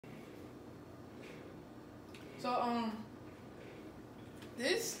So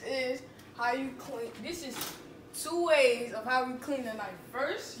this is how you clean. This is 2 ways of how you clean the knife.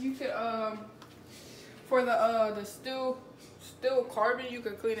 First, you could for the steel carbon, you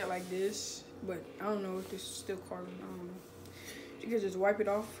could clean it like this. But I don't know if this is steel carbon. I don't know. You can just wipe it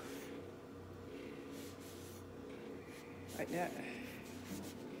off like that.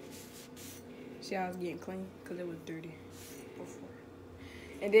 See how it's getting clean? Because it was dirty before.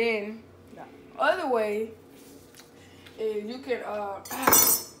 And then the other way is you can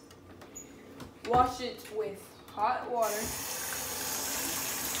wash it with hot water.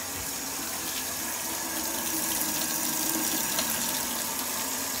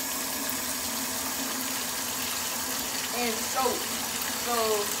 And soap. So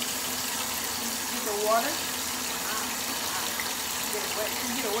get the water. Get it wet.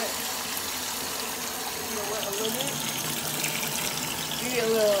 Get it wet. Get it wet a little bit. You get a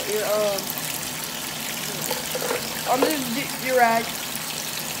little your rag.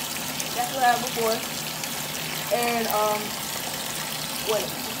 That's what I had before. And wet it.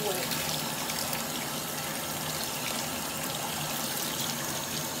 Just wet it.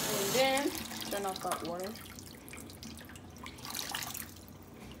 And then turn off hot water.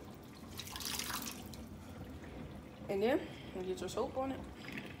 And then you get your soap on it.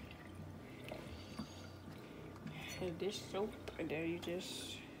 And dish soap, and then you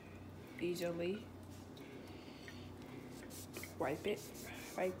just easily wipe it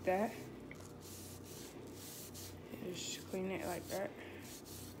like that. Just clean it like that.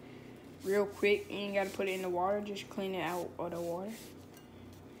 Real quick, you ain't gotta put it in the water, just clean it out of the water.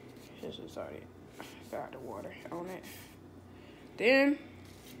 Just sorry, got the water on it. Then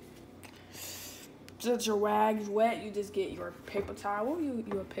since your rag is wet, you just get your paper towel.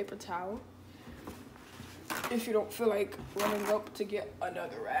 Your paper towel. If you don't feel like running up to get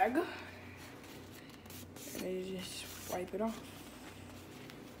another rag, and then you just wipe it off.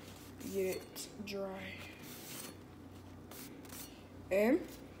 Get it dry. And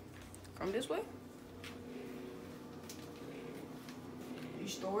come this way. You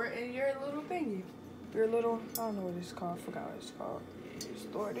store it in your little thingy. Your little, I don't know what it's called. I forgot what it's called. You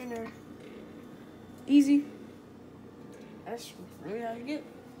store it in there. Easy. That's really how you get.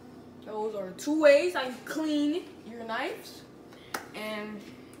 Those are 2 ways how you clean your knives and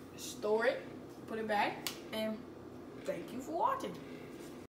store it, put it back, and thank you for watching.